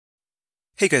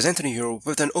Hey guys, Anthony here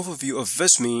with an overview of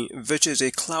Visme, which is a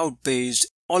cloud-based,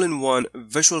 all-in-one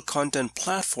visual content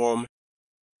platform.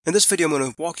 In this video, I'm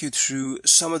going to walk you through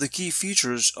some of the key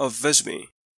features of Visme.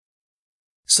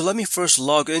 So let me first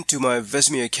log into my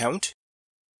Visme account.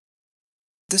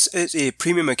 This is a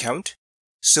premium account,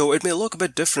 so it may look a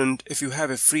bit different if you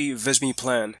have a free Visme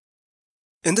plan.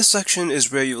 In this section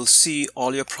is where you will see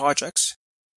all your projects.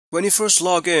 When you first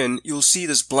log in, you'll see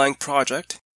this blank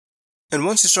project. And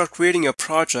once you start creating your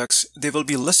projects, they will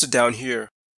be listed down here.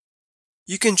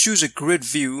 You can choose a grid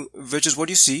view, which is what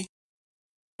you see,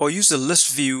 or use the list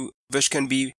view, which can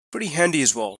be pretty handy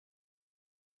as well.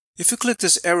 If you click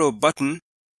this arrow button,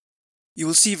 you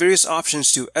will see various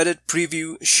options to edit,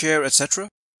 preview, share, etc.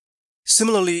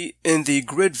 Similarly, in the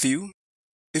grid view,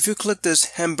 if you click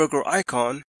this hamburger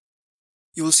icon,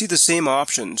 you will see the same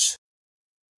options.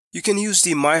 You can use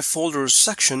the My Folders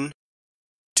section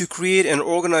to create and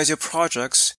organize your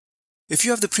projects. If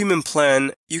you have the premium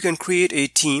plan, you can create a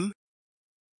team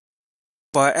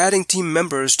by adding team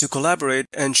members to collaborate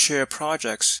and share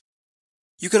projects.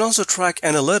 You can also track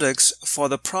analytics for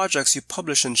the projects you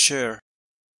publish and share.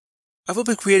 I will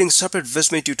be creating separate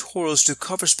Visme tutorials to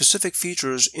cover specific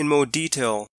features in more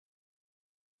detail.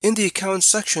 In the Accounts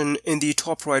section in the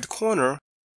top right corner,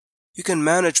 you can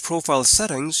manage profile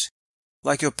settings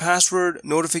like your password,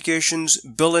 notifications,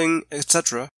 billing,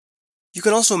 etc. You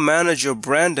can also manage your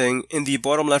branding in the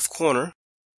bottom left corner,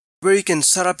 where you can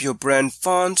set up your brand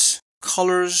fonts,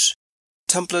 colors,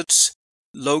 templates,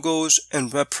 logos,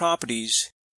 and web properties.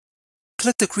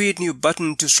 Click the Create New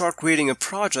button to start creating a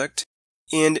project,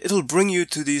 and it'll bring you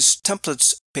to this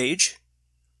Templates page,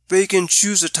 where you can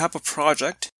choose the type of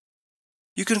project.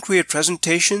 You can create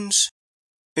presentations,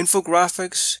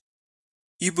 infographics,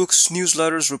 ebooks,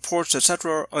 newsletters, reports,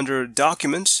 etc. under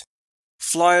Documents,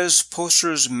 flyers,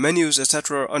 posters, menus,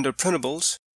 etc. under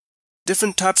Printables,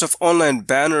 different types of online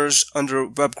banners under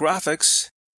Web Graphics,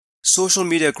 social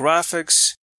media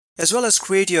graphics, as well as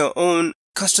create your own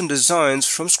custom designs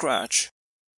from scratch.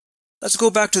 Let's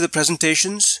go back to the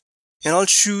presentations, and I'll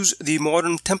choose the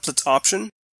Modern Templates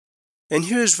option, and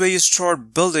here's where you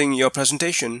start building your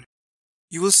presentation.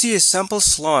 You will see a sample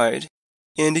slide,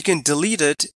 and you can delete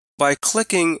it by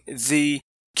clicking the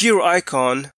gear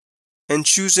icon and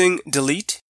choosing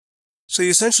Delete. So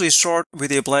you essentially start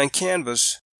with a blank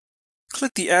canvas.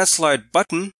 Click the Add Slide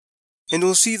button and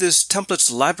you'll see this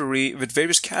templates library with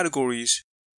various categories.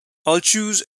 I'll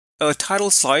choose a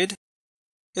title slide.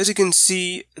 As you can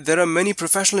see, there are many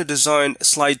professionally designed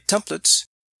slide templates.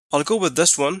 I'll go with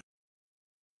this one,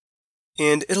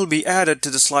 and it'll be added to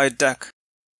the slide deck.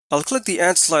 I'll click the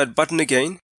Add Slide button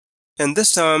again, and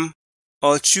this time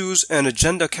I'll choose an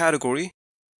agenda category.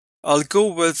 I'll go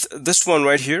with this one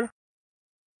right here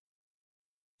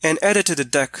and add it to the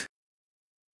deck.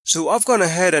 So I've gone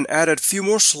ahead and added a few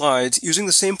more slides using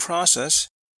the same process.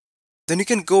 Then you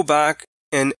can go back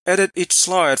and edit each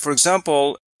slide. For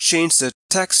example, change the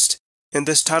text in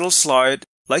this title slide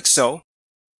like so,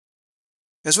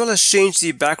 as well as change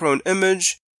the background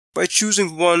image by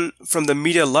choosing one from the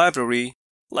media library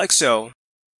like so.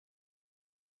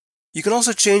 You can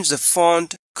also change the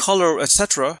font, color,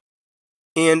 etc.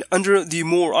 And under the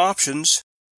More options,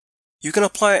 you can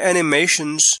apply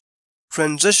animations,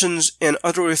 transitions, and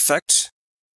other effects.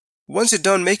 Once you're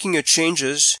done making your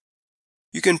changes,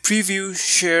 you can preview,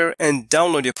 share, and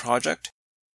download your project.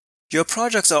 Your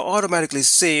projects are automatically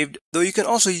saved, though you can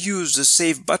also use the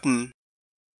Save button.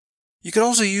 You can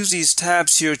also use these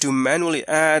tabs here to manually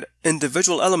add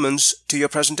individual elements to your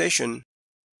presentation,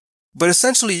 but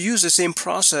essentially use the same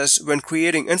process when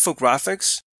creating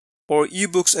infographics or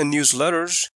ebooks and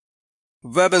newsletters,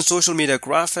 web and social media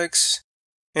graphics,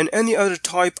 and any other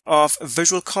type of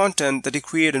visual content that you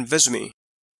create in Visme.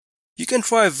 You can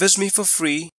try Visme for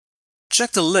free.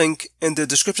 Check the link in the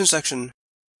description section.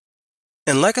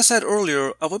 And like I said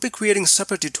earlier, I will be creating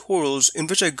separate tutorials in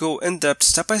which I go in depth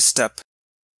step by step.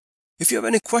 If you have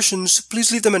any questions,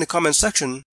 please leave them in the comment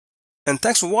section. And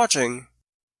thanks for watching.